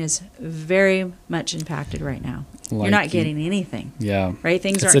supply chain is very much impacted right now. You're not getting anything. Yeah. Right?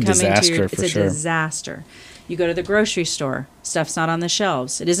 Things aren't coming to you. It's a disaster. You go to the grocery store, stuff's not on the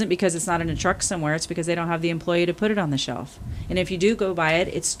shelves. It isn't because it's not in a truck somewhere, it's because they don't have the employee to put it on the shelf. And if you do go buy it,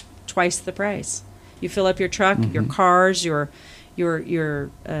 it's twice the price. You fill up your truck, your cars, your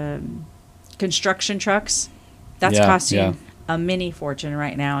construction trucks, that's costing a mini fortune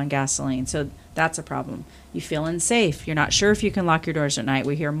right now in gasoline. So That's a problem. You feel unsafe. You're not sure if you can lock your doors at night.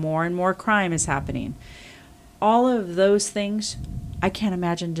 We hear more and more crime is happening. All of those things, I can't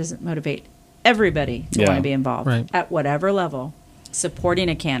imagine doesn't motivate everybody to want to be involved at whatever level. Supporting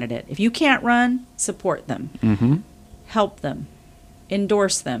a candidate. If you can't run, support them. Help them.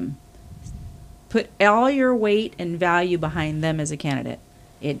 Endorse them. Put all your weight and value behind them as a candidate.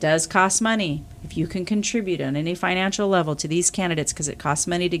 It does cost money. If you can contribute on any financial level to these candidates, because it costs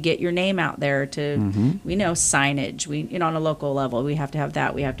money to get your name out there, to we know signage. On a local level, we have to have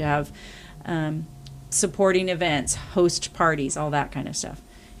that. We have to have supporting events, host parties, all that kind of stuff.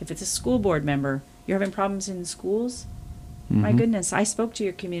 If it's a school board member, you're having problems in schools. My goodness, I spoke to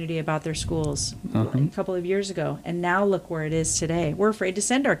your community about their schools a couple of years ago, and now look where it is today. We're afraid to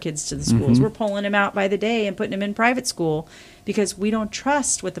send our kids to the schools. We're pulling them out by the day and putting them in private school because we don't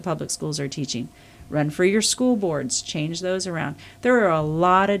trust what the public schools are teaching. Run for your school boards. Change those around. There are a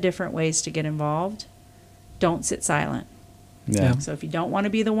lot of different ways to get involved. Don't sit silent. Yeah. So if you don't want to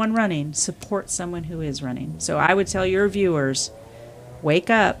be the one running, support someone who is running. So I would tell your viewers, wake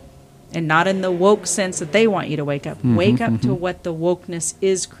up. And not in the woke sense that they want you to wake up. Wake up to what the wokeness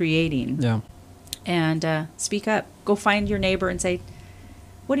is creating. Yeah. And speak up. Go find your neighbor and say,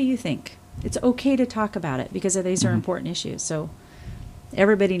 what do you think? It's okay to talk about it because these are important issues. So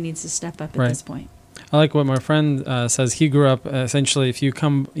everybody needs to step up at this point. I like what my friend says. He grew up essentially. If you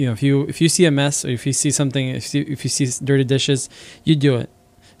come, if you see a mess or if you see something, if you see dirty dishes, you do it.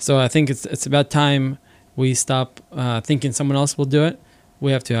 So I think it's about time we stop thinking someone else will do it.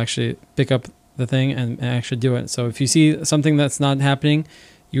 We have to actually pick up the thing and actually do it. So if you see something that's not happening,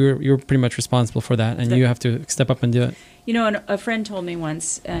 you're pretty much responsible for that, and you have to step up and do it. And a friend told me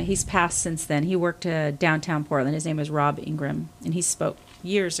once, he's passed since then. He worked downtown Portland. His name was Rob Ingram, and he spoke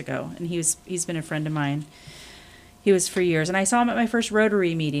years ago, and he's been a friend of mine. He was for years, and I saw him at my first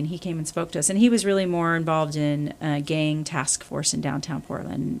Rotary meeting. He came and spoke to us, and he was really more involved in gang task force in downtown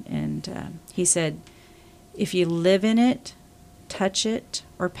Portland. And he said, if you live in it, touch it,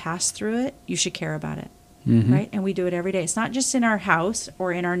 or pass through it, you should care about it, right? And we do it every day. It's not just in our house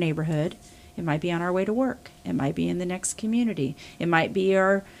or in our neighborhood. It might be on our way to work. It might be in the next community. It might be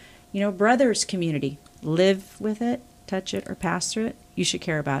our, brother's community. Live with it, touch it, or pass through it. You should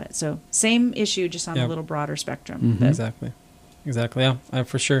care about it. So same issue, just on a little broader spectrum. Exactly. Yeah,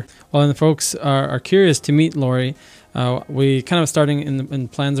 for sure. Well, and the folks are curious to meet Lori. We kind of starting in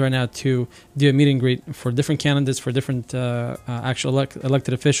plans right now to do a meet and greet for different candidates, for different actual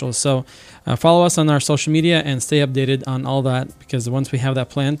elected officials. So follow us on our social media and stay updated on all that, because once we have that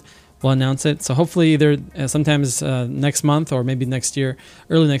planned, we'll announce it. So hopefully either sometimes next month or maybe next year,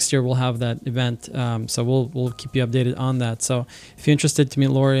 early next year, we'll have that event. So we'll keep you updated on that. So if you're interested to meet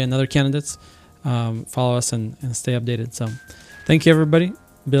Lori and other candidates, follow us and stay updated. So thank you, everybody.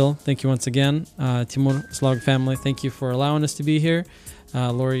 Bill, thank you once again. Timur, Slavic family, thank you for allowing us to be here.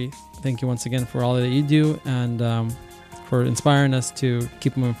 Lori, thank you once again for all that you do and for inspiring us to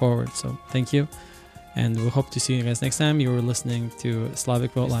keep moving forward. So thank you. And we hope to see you guys next time. You were listening to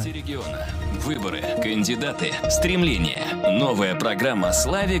Slavic Vote Live. Выборы, кандидаты, стремления. Новая программа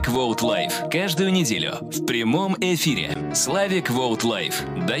Slavic Vote Live. Каждую неделю в прямом эфире. Slavic Vote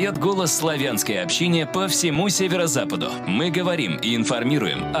Live дает голос славянской общине по всему северо-западу. Мы говорим и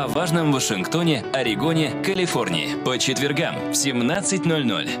информируем о важном в Вашингтоне, Орегоне, Калифорнии. По четвергам в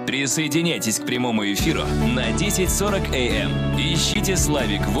 17:00. Присоединяйтесь к прямому эфиру на 10:40 АМ. Ищите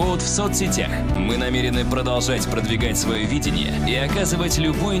Slavic Vote в соцсетях. Мы намерены продолжать продвигать свое видение и оказывать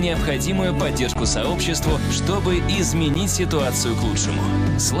любую необходимую поддержку сообществу, чтобы изменить ситуацию к лучшему.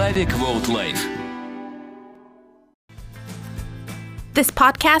 Slavic Vote Live. This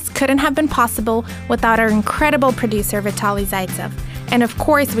podcast couldn't have been possible without our incredible producer, Vitaly Zaitsev. And of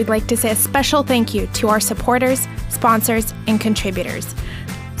course, we'd like to say a special thank you to our supporters, sponsors, and contributors.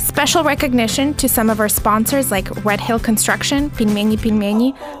 Special recognition to some of our sponsors like Red Hill Construction,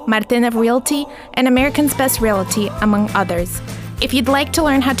 Pilmeni, Martinov Realty, and American's Best Realty, among others. If you'd like to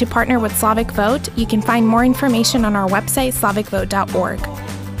learn how to partner with Slavic Vote, you can find more information on our website, slavicvote.org.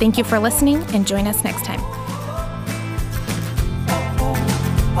 Thank you for listening, and join us next time.